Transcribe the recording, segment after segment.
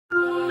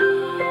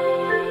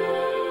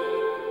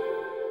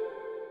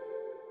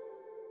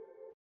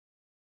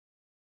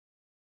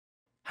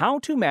How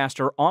to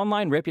master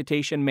online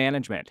reputation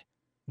management.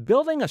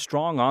 Building a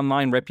strong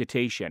online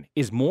reputation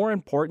is more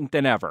important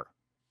than ever.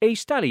 A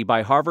study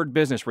by Harvard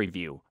Business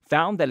Review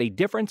found that a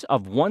difference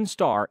of 1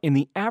 star in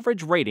the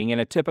average rating in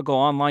a typical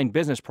online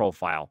business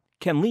profile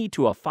can lead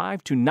to a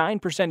 5 to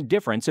 9%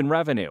 difference in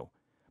revenue.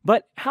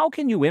 But how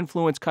can you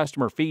influence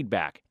customer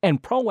feedback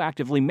and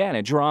proactively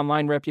manage your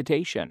online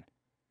reputation?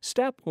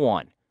 Step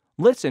 1.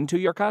 Listen to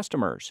your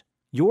customers.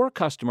 Your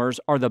customers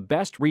are the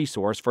best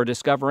resource for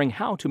discovering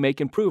how to make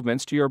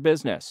improvements to your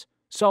business.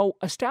 So,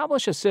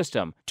 establish a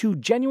system to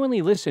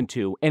genuinely listen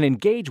to and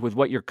engage with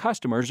what your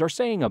customers are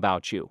saying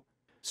about you.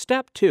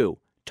 Step 2.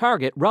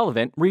 Target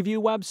relevant review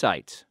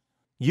websites.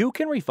 You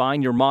can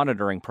refine your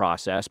monitoring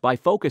process by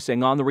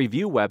focusing on the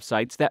review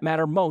websites that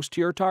matter most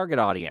to your target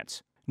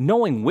audience.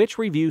 Knowing which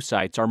review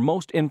sites are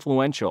most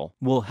influential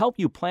will help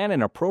you plan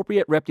an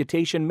appropriate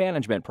reputation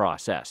management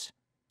process.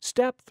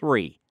 Step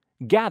 3.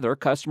 Gather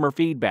customer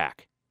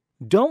feedback.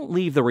 Don't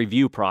leave the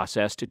review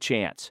process to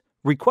chance.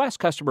 Request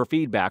customer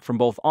feedback from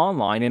both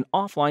online and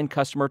offline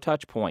customer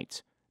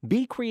touchpoints.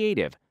 Be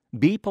creative,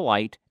 be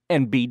polite,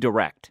 and be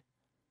direct.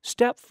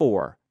 Step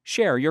 4.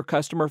 Share your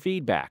customer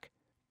feedback.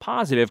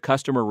 Positive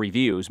customer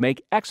reviews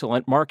make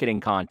excellent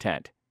marketing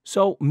content,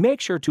 so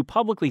make sure to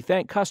publicly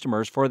thank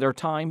customers for their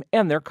time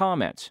and their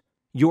comments.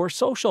 Your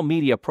social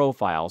media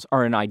profiles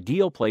are an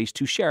ideal place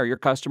to share your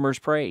customers'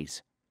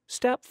 praise.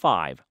 Step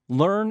 5.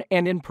 Learn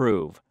and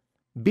improve.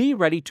 Be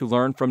ready to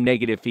learn from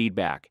negative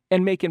feedback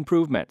and make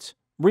improvements.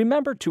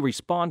 Remember to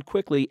respond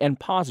quickly and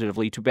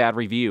positively to bad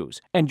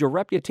reviews, and your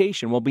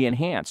reputation will be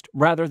enhanced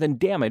rather than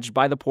damaged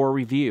by the poor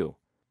review.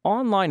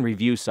 Online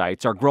review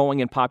sites are growing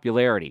in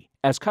popularity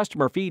as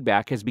customer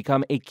feedback has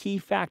become a key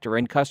factor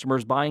in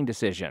customers' buying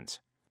decisions.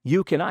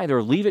 You can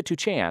either leave it to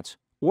chance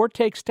or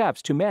take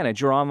steps to manage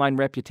your online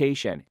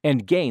reputation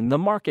and gain the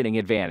marketing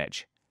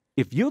advantage.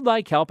 If you'd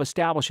like help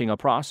establishing a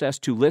process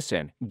to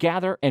listen,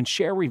 gather, and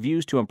share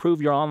reviews to improve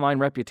your online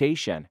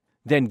reputation,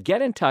 then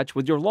get in touch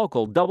with your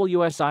local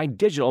WSI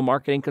digital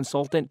marketing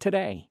consultant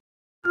today.